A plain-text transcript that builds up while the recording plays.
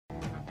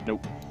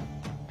Nope.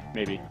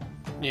 Maybe.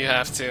 You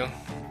have to.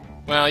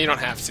 Well, you don't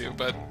have to,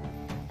 but...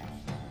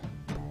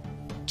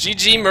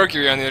 GG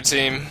Mercury on your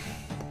team.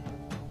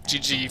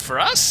 GG for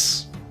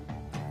us?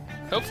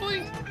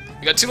 Hopefully?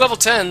 We got 2 level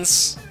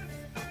 10s.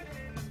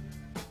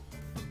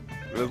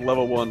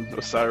 Level 1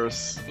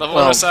 Osiris. Level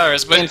 1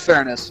 Osiris, but... In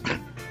fairness,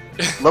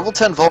 level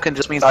 10 Vulcan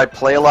just means I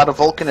play a lot of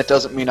Vulcan, it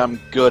doesn't mean I'm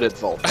good at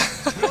Vulcan.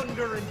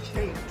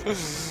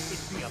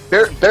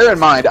 Bear in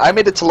mind, I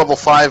made it to level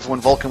 5 when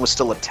Vulcan was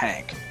still a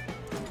tank.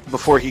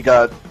 Before he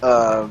got,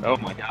 Oh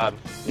my god.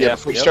 yeah,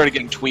 before he started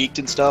getting tweaked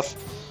and stuff.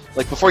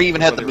 Like, before he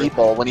even had the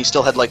meatball, when he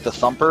still had, like, the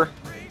thumper.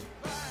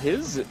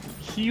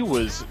 He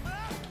was...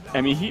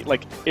 I mean,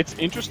 it's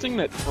interesting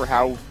that for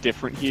how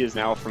different he is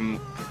now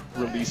from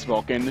release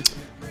Vulcan,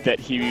 that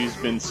he's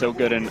been so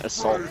good in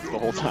Assault the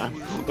whole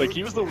time. Like,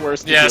 he was the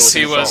worst to Yes,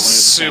 deal he with was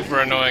super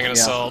annoying in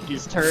Assault.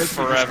 He's turned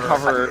forever. to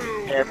cover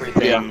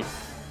everything. Yeah.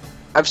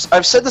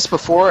 I've said this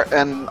before,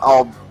 and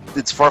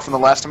it's far from the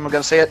last time I'm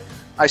going to say it.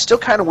 I still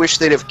kind of wish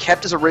they'd have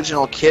kept his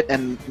original kit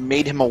and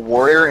made him a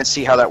warrior and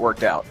see how that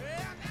worked out.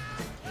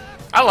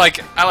 I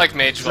like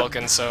Mage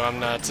Vulcan, so I'm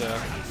not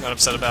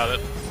upset about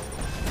it.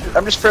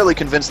 I'm just fairly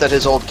convinced that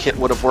his old kit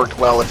would have worked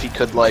well if he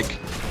could, like,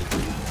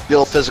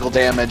 deal physical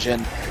damage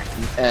and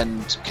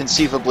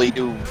conceivably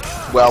do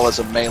well as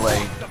a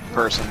melee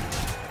person.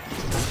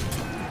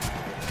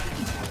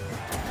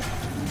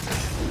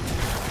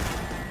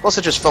 Plus,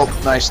 it just felt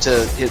nice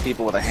to hit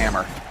people with a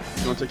hammer.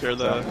 You want to take care of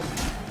the...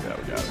 Yeah,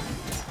 we got it.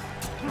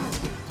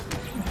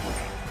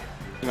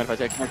 You mind if I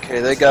take? Okay,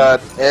 they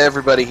got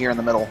everybody here in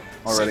the middle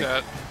already. See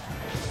that.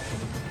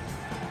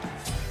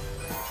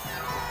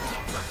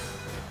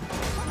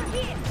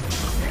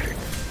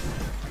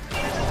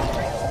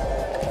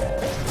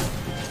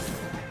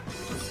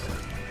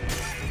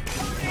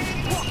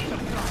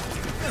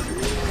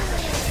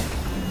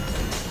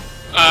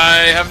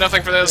 I have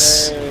nothing for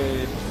this.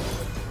 Yay.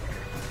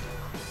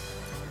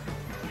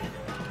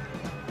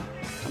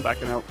 I'm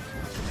backing out.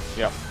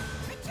 Yeah.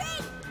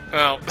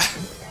 Well,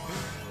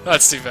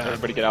 that's too bad.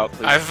 Everybody get out,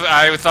 please.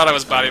 I thought I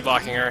was body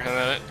blocking her, and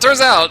then it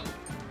turns out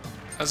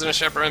I was in a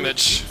Shepherd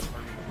image.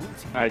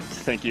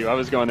 Thank you. I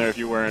was going there if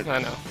you weren't. I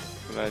know.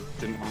 But I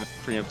didn't want to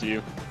preempt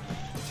you.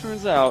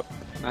 Turns out,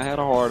 I had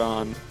a hard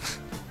on.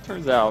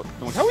 Turns out,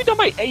 I'm like, how we done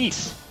my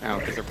ace? Oh,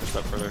 because they're pushed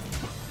up further.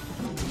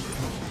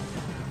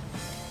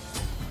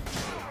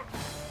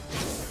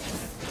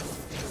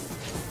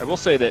 I will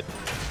say that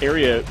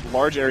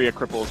large area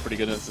cripple is pretty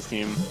good against this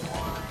team.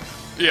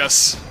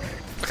 Yes.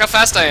 Look how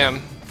fast I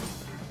am.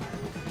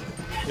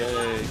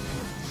 Yay.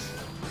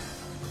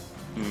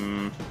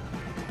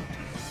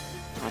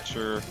 Not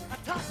sure.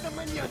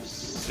 I'm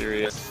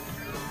serious.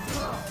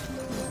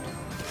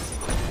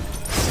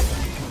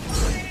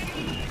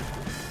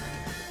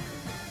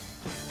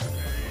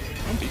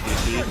 I'm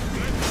BTC.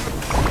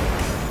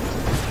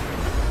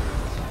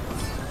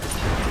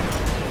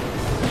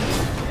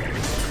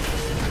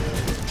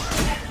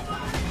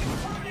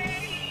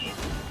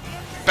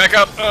 Back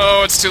up.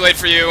 Oh, it's too late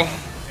for you.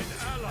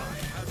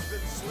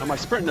 Oh, my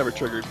sprint never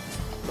triggered.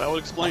 That would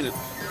explain it.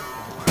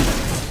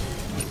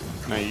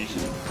 No, you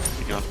should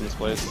be gone from this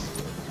place.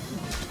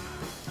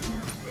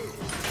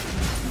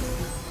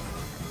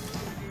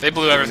 They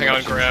blew everything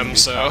on Grem,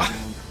 so...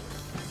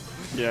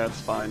 Yeah,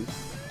 it's fine.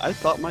 I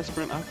thought I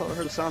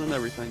heard a sound and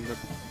everything, but...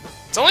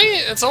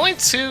 It's only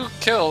 2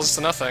 kills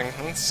to nothing.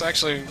 It's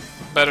actually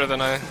better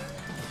than I...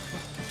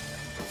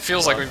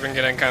 Feels like we've been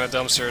getting kind of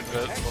dumpstered,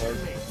 but...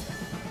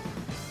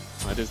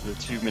 It is the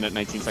 2-minute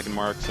 19-second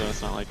mark, so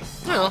it's not like...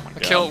 Well,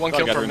 one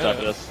kill per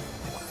minute. This.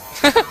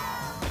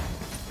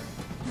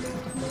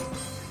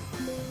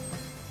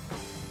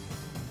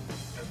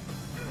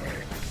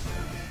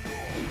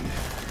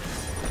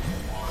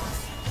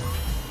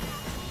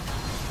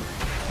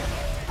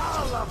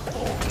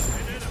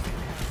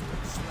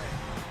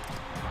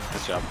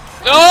 Nice job.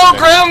 Oh,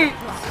 Grem!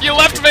 You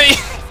left me!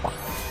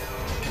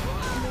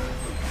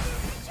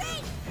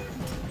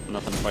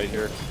 Nothing to fight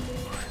here.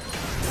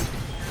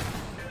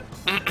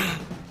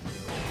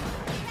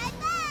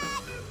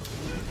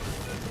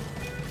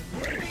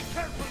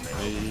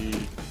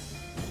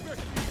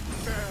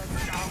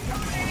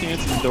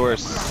 Can't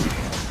endorse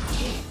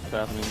what's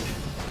happening.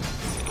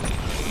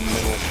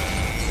 Middle.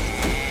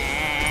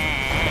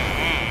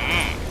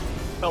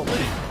 Help me.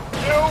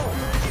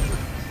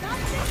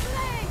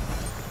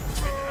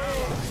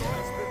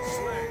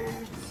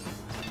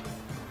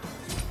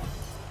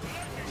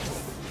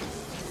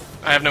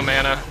 I have no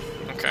mana.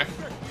 Okay.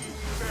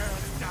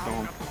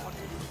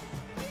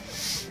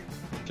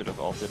 Should have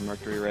ulted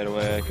Mercury right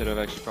away. I could have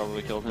actually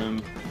probably killed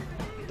him.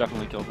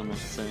 Definitely killed him, I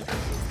should say.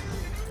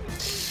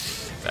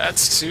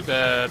 That's too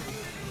bad.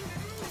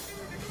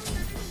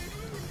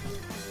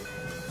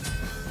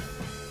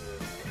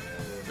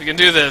 We can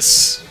do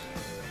this.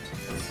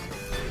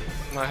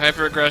 My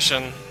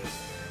hyper-aggression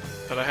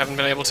that I haven't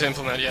been able to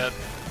implement yet.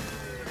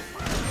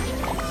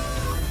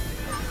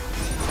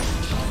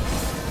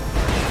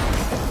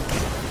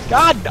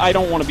 God, I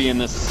don't want to be in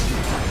this.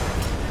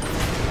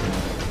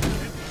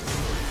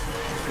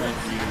 Thank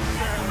you.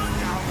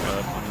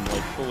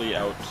 actually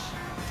out.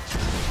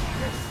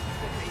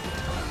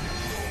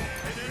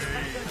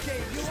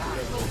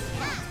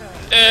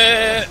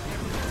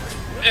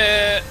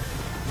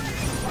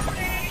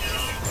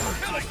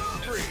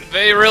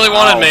 They really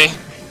wanted me.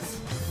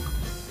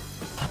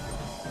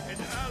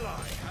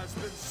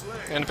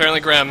 And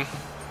apparently Grem.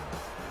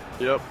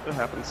 Yep, it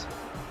happens.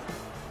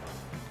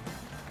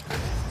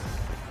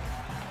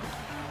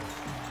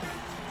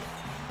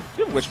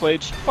 You have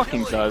Witchblade? She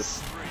fucking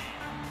does.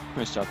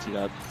 Nice job,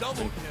 TDOT.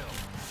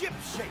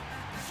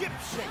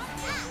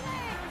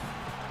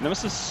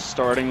 Nemesis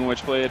starting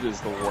Witchblade is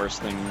the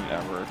worst thing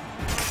ever.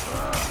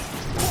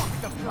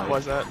 Why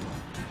is that?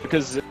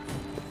 Because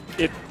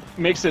it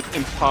makes it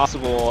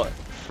impossible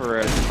for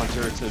a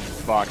hunter to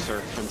box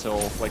her until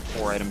like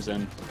 4 items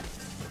in.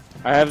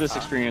 I have this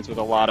experience with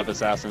a lot of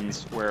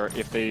assassins where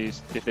if they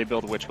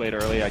build Witchblade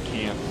early, I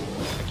can't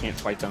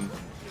fight them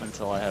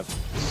until I have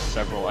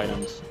several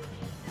items.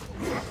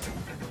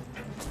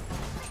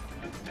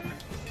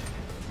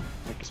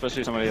 Like,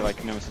 especially somebody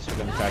like Nemesis with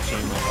an attack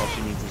chain, like all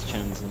she needs is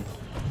chins and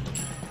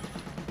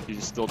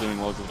she's still doing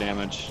loads of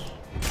damage.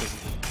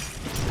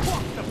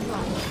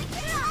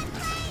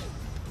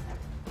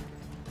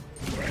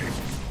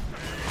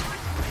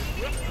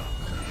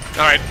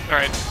 Alright.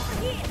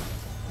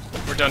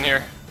 We're done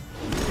here.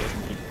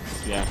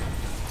 Yeah.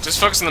 Just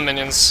focus on the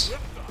minions.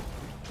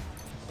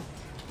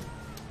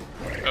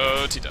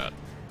 Oh, TDOT.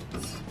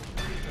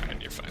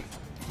 Alright, you're fine.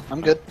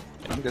 I'm good.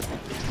 I'm good.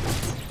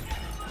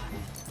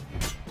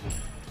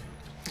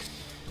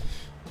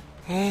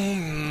 Oh,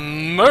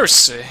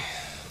 mercy.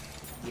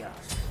 Yeah,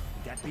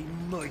 that'd be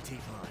mighty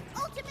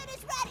fine. Ultimate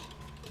is ready.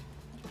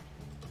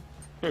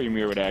 Or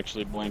Ymir would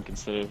actually blink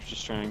instead of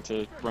just trying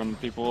to run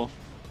people.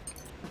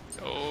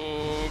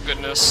 Oh,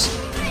 goodness.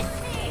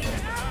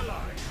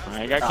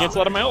 I got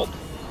canceled out of my ult.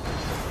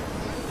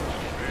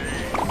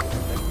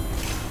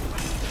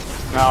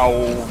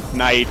 Oh,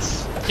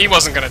 Knights. He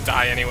wasn't gonna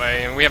die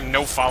anyway, and we have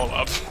no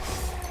follow-up.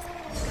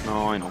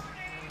 No, I know.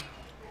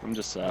 I'm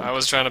just sad. I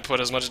was trying to put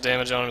as much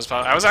damage on him as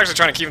possible. I was actually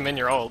trying to keep him in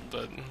your ult,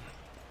 but...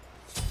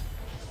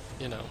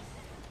 You know.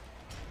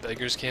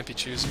 Beggars can't be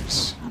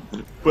choosers.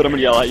 But I'm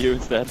gonna yell at you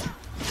instead.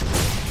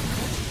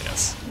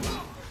 Yes.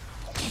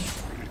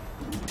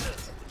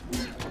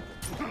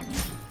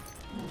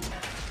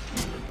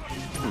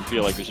 I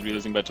feel like we should be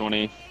losing by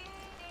 20.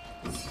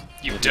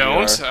 You Yes,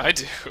 don't? we are. I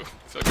do. I feel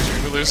like we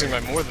should be losing by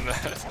more than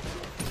that.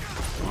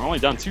 We're only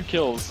down 2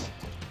 kills.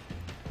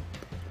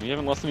 We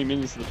haven't lost any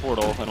minions to the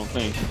portal, I don't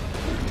think.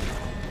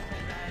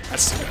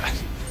 That's too bad.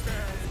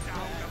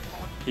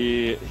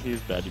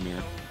 He's bad,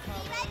 Ymir.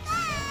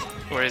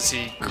 Or is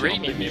he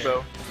great?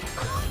 Evo.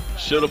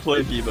 Should've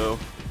played Evo.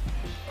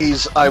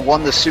 I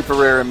won the super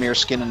rare Emir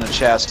skin in the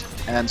chest,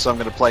 and so I'm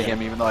gonna play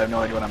him even though I have no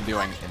idea what I'm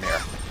doing,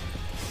 Emir.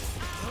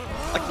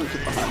 I can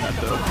get behind that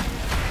though.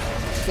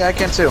 Yeah, I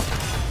can too.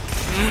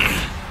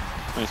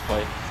 Nice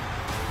play.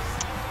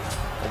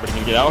 Everybody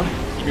gonna get out?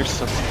 You're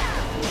so...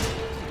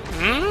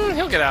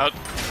 He'll get out.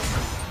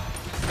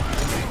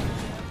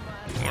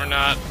 Or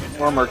not.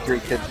 Or Mercury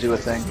could do a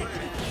thing.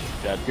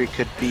 Dead. Mercury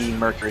could be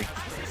Mercury.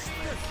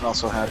 It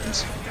also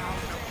happens.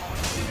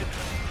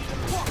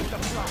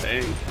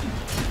 Dang.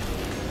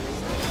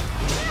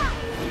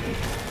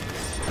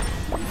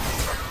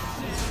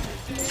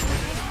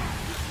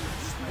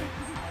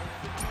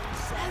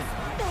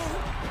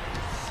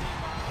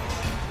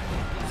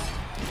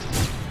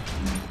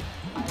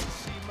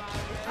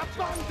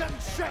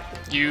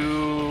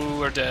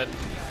 You are dead.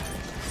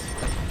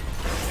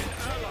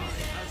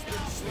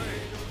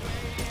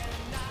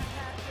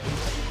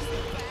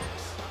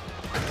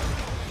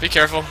 Be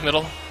careful,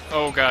 middle.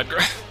 Oh god,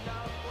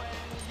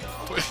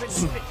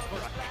 please.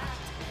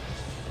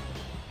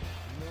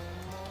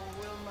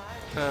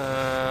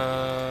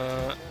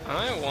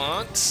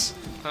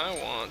 I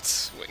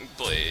want Winged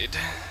Blade.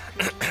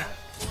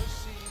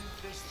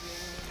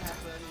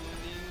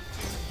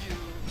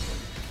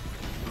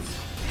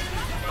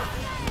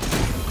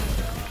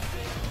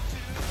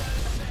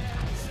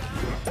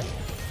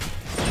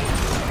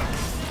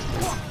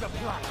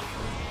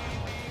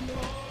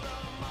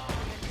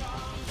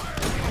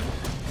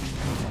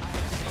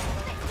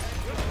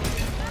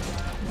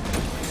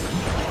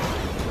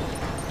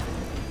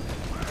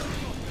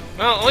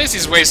 Well, at least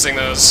he's wasting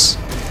those.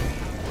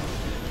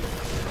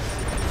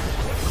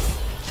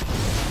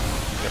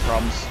 Got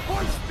problems.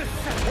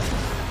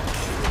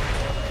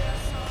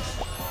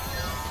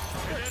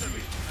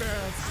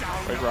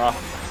 Right, raw.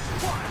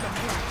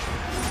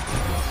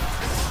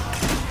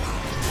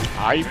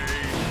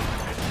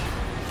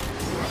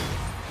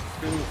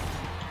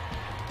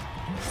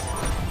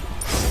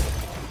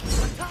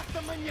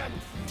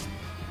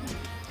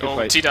 Oh,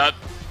 fight. TDOT.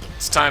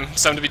 It's time.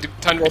 It's time to be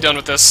done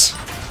with this.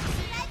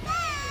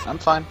 I'm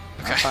fine.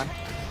 Okay. I'm fine.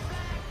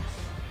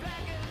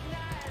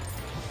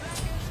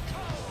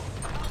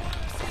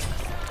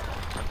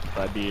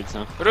 Bad beads,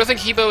 huh? What do I think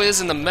Hebo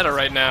is in the meta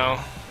right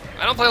now?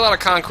 I don't play a lot of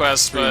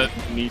Conquest, but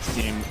Neat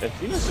team.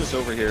 Athena's just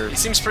over here. he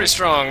seems pretty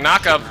strong.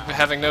 Knockup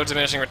having no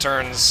diminishing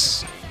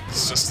returns.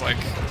 It's just like...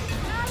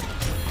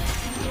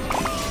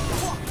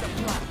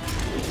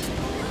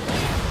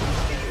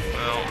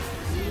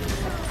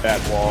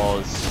 that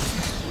was...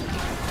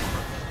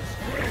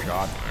 Oh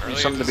god. Really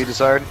Something to just- be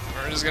desired.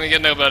 We're just gonna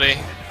get nobody.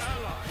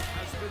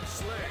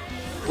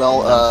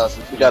 Well,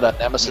 we got a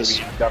nemesis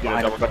Maybe who got get a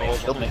behind double everybody and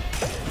kill. killed me.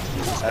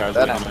 This How guy's did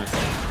that waiting happen?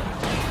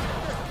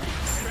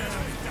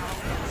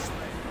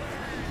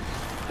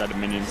 there. Died to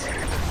minions.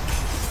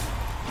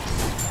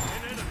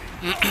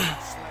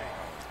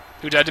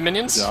 Who died to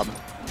minions? Good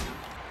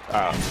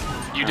job.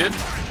 You did?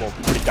 Well,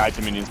 he died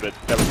to minions, but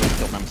that was when he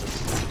killed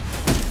Nemesis.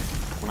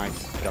 When I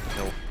got the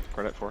kill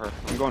credit for her.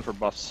 I'm going for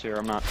buffs here,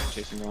 I'm not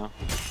chasing her now.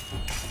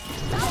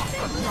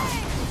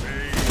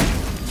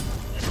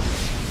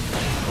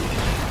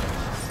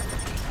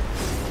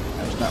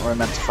 That's not where I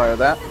meant to fire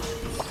that.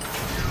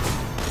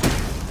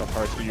 Buff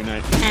hearts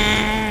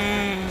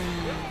reunite.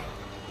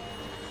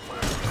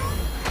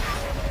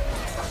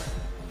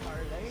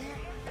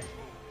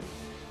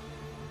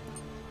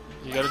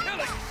 You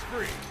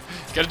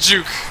gotta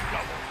juke.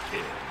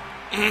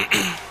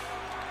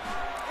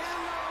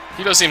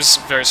 Hito seems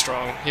very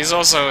strong. He's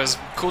also, his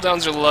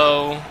cooldowns are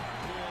low.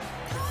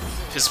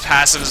 His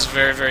passive is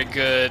very, very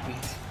good.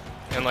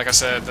 And like I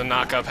said, the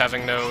knock-up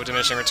having no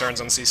diminishing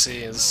returns on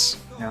CC is...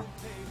 Yeah.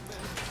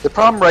 The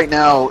problem right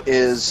now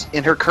is,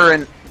 in her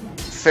current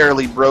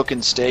fairly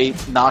broken state,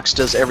 Nox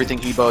does everything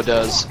Hebo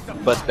does,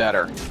 but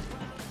better.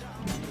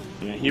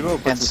 Yeah, Hebo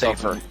puts And himself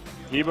safer. in-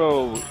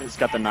 Hebo has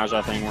got the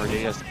Naja thing where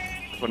he has to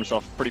put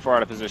himself pretty far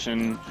out of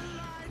position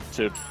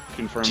to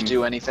confirm To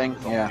do anything?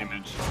 all Yeah.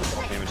 damage,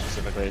 all damage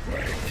specifically.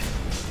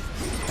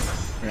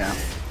 Yeah.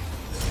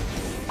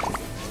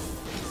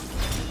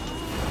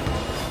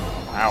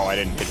 Wow, I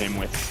didn't hit him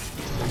with.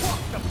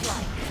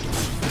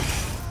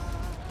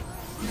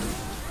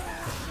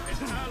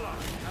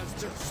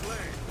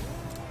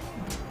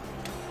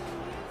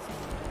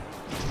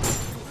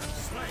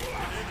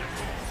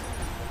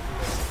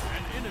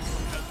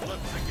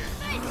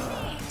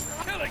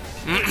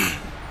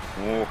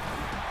 Oh,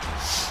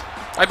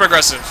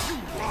 Hyper-aggressive.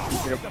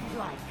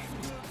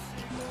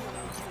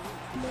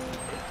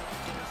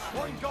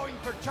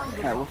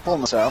 Alright, we're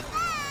pulling this out.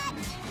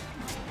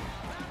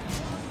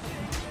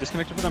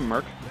 disconnected with a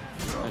Merc.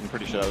 I'm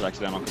pretty sure that was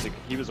accidental because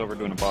he was over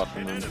doing a buff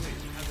and then.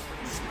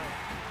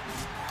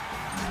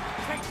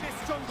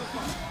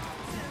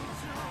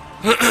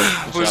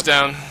 Blue's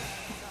down.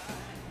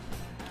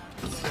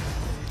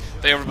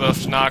 They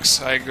overbuffed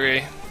Nox, I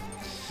agree.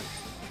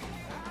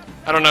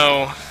 I don't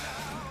know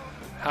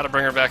how to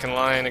bring her back in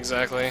line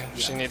exactly.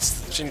 She needs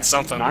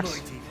something.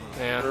 Nox?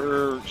 Yeah.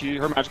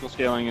 Her magical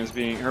scaling is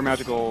being, her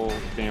magical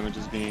damage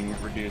is being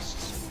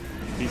reduced.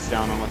 Beats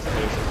down on what's the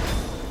basic.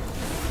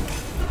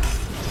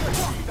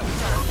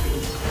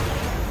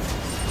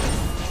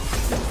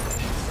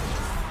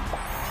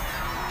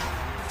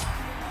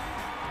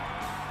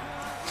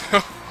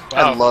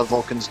 I love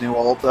Vulcan's new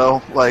ult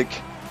though.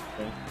 Like,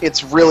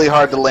 it's really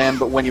hard to land,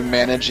 but when you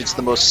manage, it's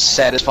the most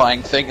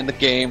satisfying thing in the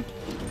game.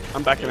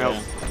 I'm backing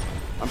out.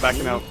 I'm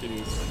backing out.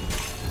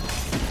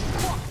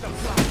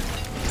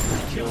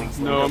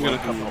 No, I'm gonna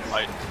cut the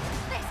light.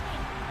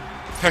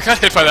 I got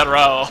hit by that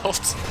Ra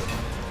ult.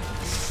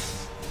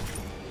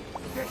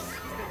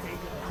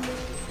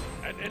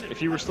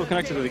 If you were still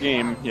connected to the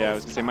game, yeah, I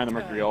was gonna say mind the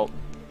Mercury ult.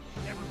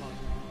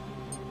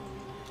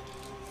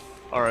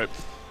 Alright.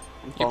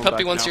 Your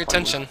puppy wants your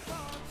attention.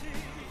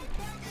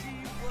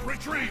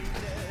 Retreat!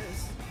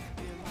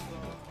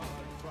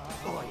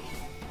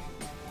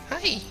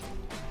 Hi.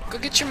 Go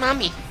get your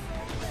mommy.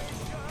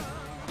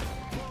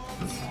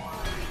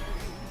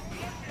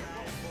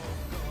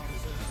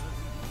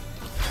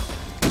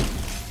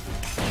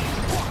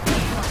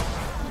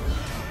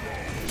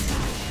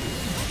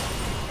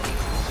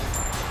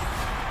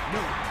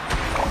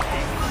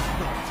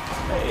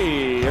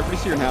 Hey,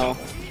 everybody's here now.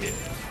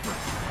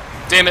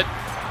 Damn it.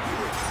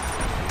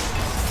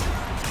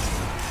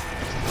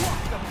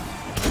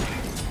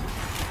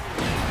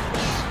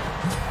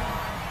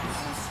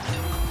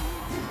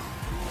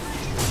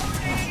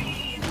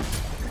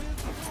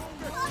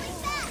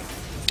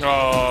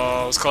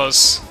 Oh, it was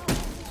close.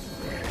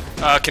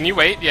 Can you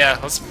wait? Yeah,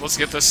 let's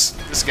get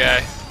this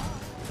guy.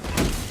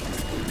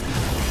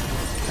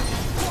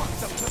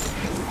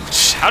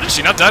 How did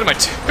she not die to my 2?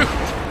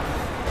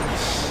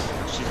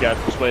 She's got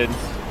Switchblade.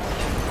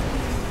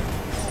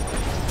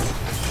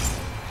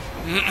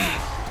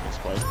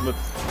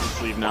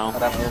 Let's leave now.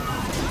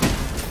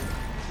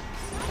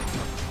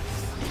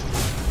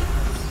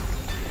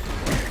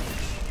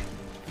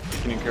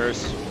 Can you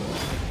curse?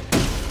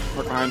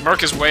 Merc behind.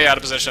 Merc is way out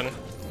of position.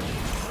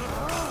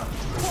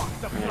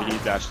 Yeah, he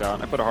dashed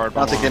out. I put a hard I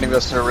bomb don't think on any him. of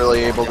us are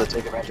really able to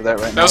take advantage of that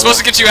right That now. was supposed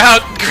to get you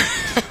out.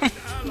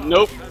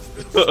 Nope.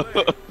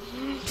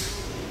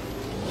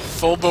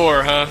 Full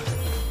bore, huh?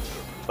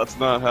 That's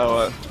not how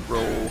I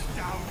roll.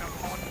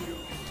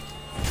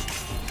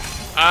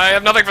 I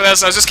have nothing for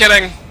this. I was just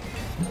kidding.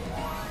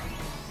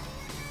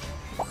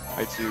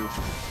 I too.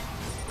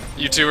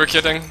 You two were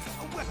kidding.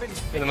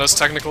 In the most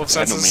technical of I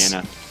had no senses.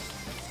 mana.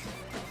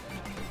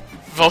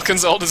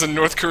 Vulcan's ult is a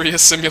North Korea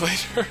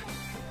simulator.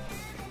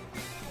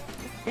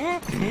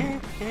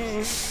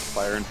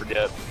 Fire and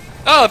forget.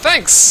 Oh,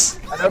 thanks!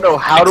 I don't know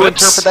how to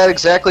Eclipse. interpret that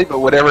exactly, but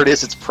whatever it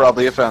is, it's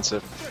probably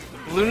offensive.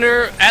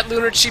 Lunar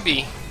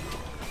Chibi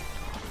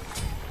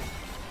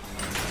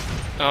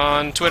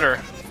on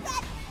Twitter.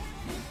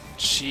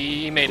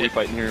 She made Are we it.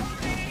 fighting here?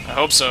 I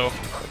hope so.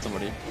 Got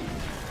somebody.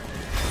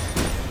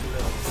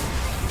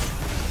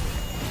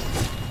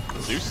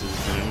 Zeus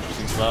is in an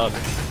interesting spot.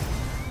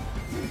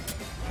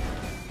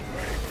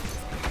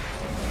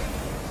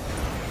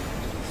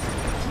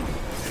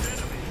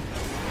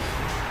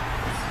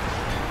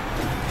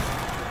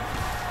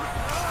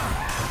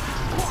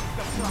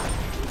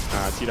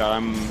 TDOT,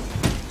 I'm...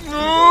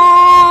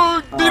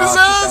 Oh, beat his Just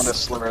down ass! to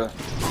sliver.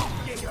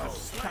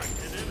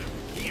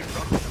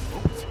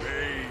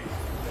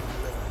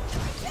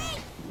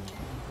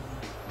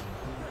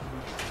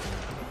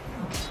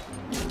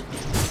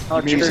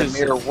 Oh, Meter jeez, is-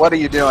 Meter, what are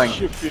you doing?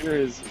 Shafir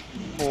is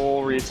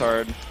full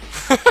retard.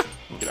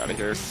 Get out of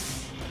here.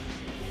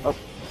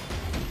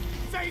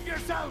 Save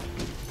yourself!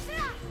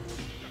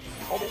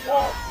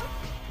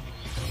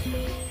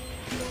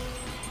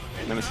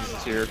 Nemesis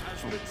is here.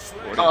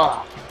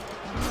 Oh,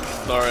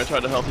 Sorry, I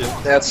tried to help you.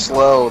 that's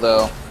slow,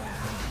 though.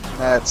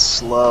 That's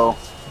slow.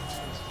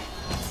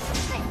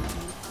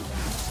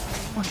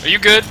 Are you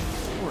good?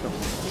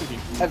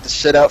 I have to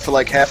sit out for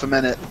like half a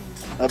minute.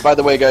 By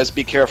the way, guys,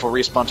 be careful.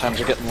 Respawn times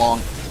are getting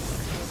long.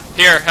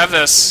 Here, have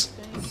this.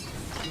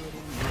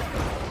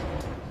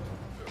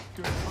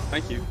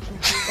 Thank you.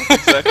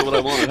 That's exactly what I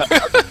wanted.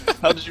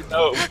 How did you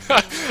know?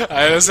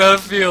 I just had a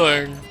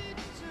feeling.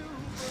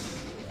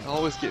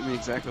 Always get me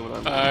exactly what I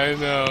want. I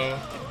know.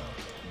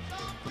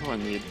 What do I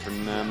need for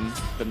Nem?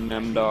 The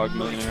Nem dog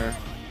millionaire.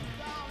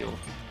 He'll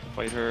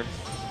fight her.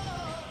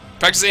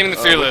 Practice aiming the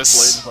fearless.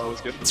 Blade is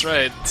always good. That's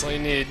right. That's all you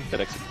need.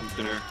 That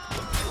executioner.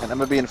 And I'm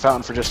gonna be in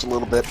Fountain for just a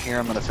little bit here.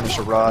 I'm gonna finish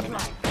a rod.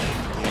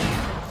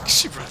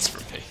 She runs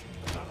from me.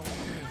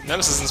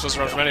 Nemesis isn't supposed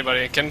to run from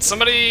anybody. Can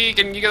you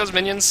get those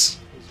minions?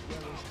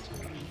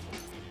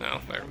 No,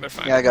 they're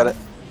fine. Yeah, I got it.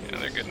 Yeah,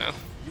 they're good now.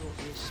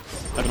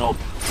 I have an ult.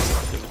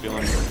 Get the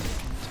feeling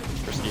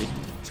risky.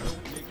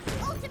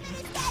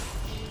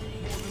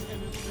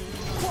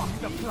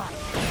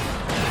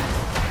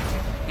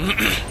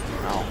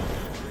 Ow.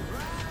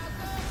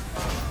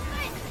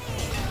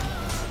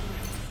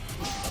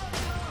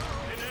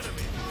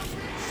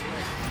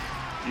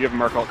 You have a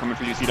Merc ult coming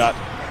for you, TDOT.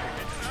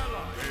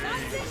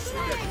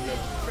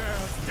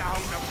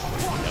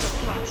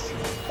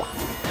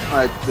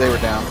 They were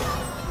down.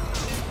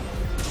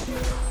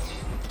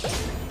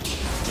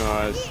 No,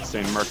 I was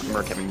saying Merc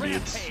having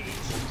beads.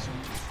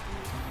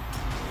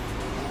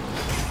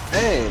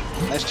 Hey,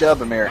 nice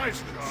job, Amir.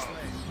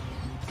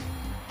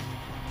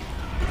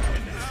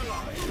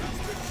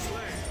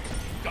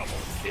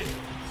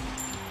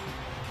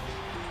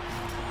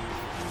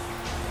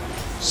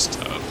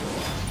 Stop.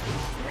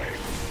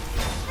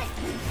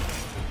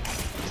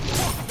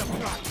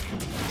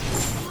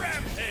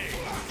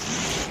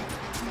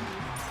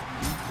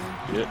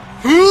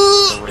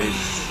 Great.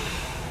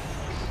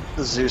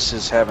 Zeus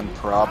is having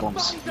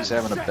problems. He's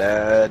having a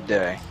bad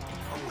day.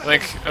 I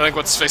think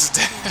what's his face is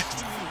dead.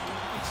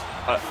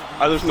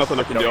 There's nothing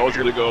I can do. I was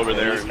gonna go over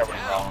there. And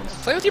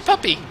Play with your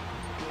puppy.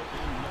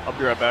 I'll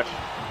be right back.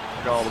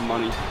 I got all the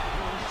money.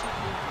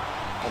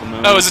 All the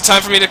moon. Oh, is it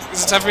time for me to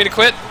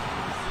quit?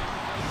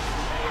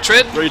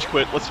 Trid? Rage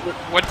quit. Let's.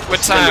 What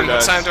Let's time? surrender, What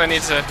guys. time do I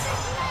need to?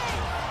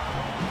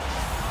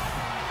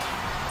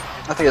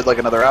 I think it's like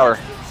another hour.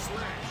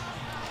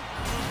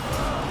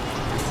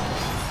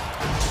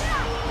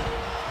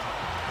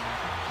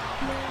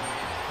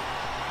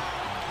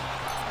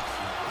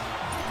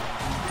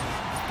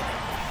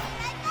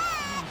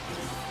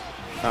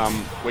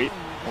 Wait,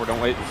 or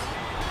don't wait.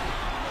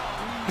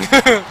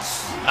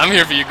 I'm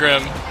here for you,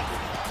 Grem.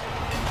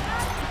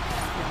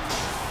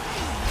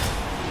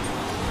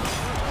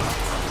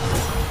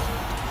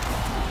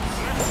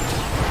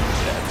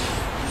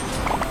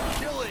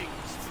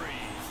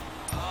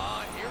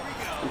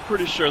 I'm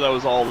pretty sure that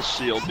was all the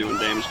shield doing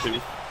damage to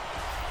me.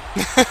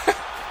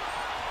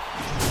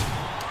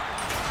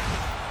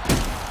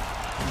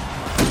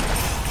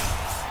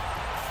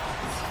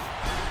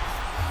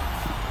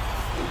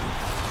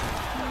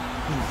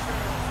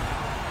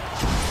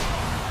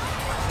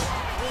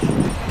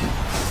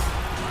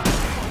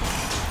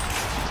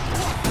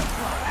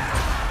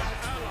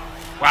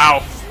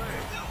 Wow.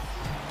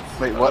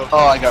 Wait, what? Oh,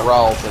 I got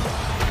raw ulted.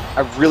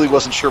 I really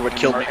wasn't sure what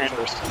killed me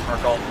first.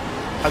 Merc ult.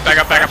 Back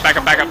up, back up, back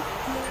up, back up.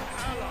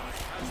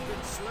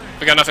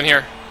 We got nothing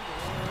here.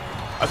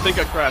 I think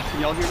I crashed.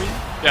 Can y'all hear me?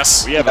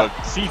 Yes. We have a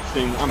seat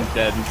thing. I'm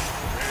dead.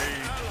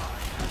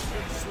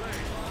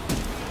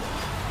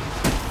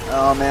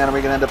 Oh man, are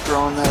we gonna end up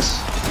throwing this?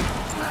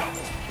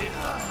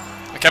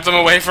 I kept them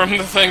away from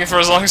the thing for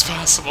as long as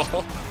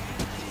possible.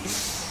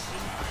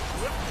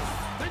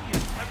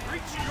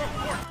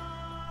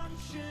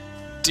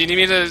 Do you need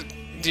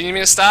me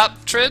to stop,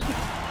 Trid?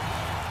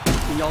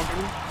 Can y'all hear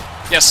me?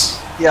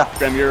 Yes. Yeah.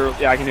 Grem,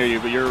 I can hear you,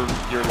 but you're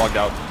logged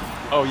out.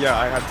 Oh yeah,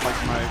 I had like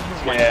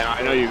my. Yeah,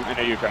 I know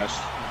you crashed.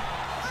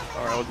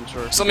 Alright, I wasn't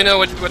sure. Just let me know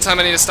what time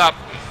I need to stop,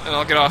 and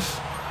I'll get off.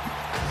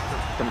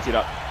 coming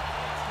T-Dot.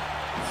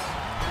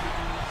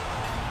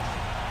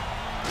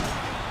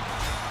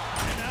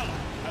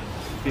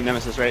 The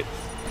Nemesis, right?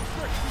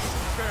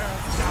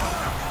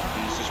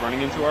 He's just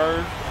running into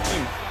our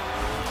thing.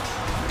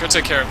 Go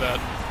take care of that.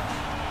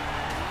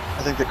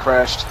 I think they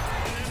crashed.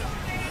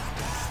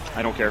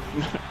 I don't care.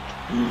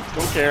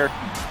 Don't care.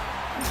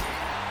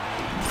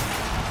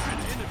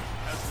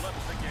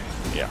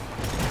 Yeah.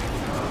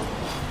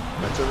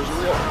 That server's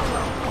real.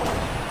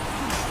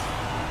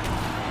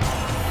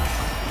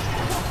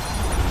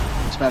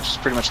 This match is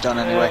pretty much done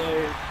anyway.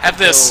 Have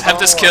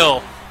this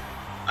kill.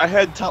 I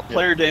had top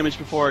player damage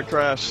before I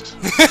crashed.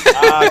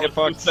 Get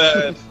fucked.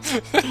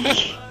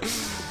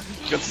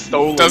 Got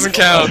stolen. Doesn't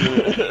count.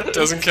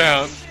 Doesn't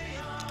count.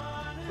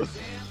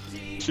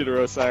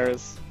 Shooter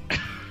Osiris.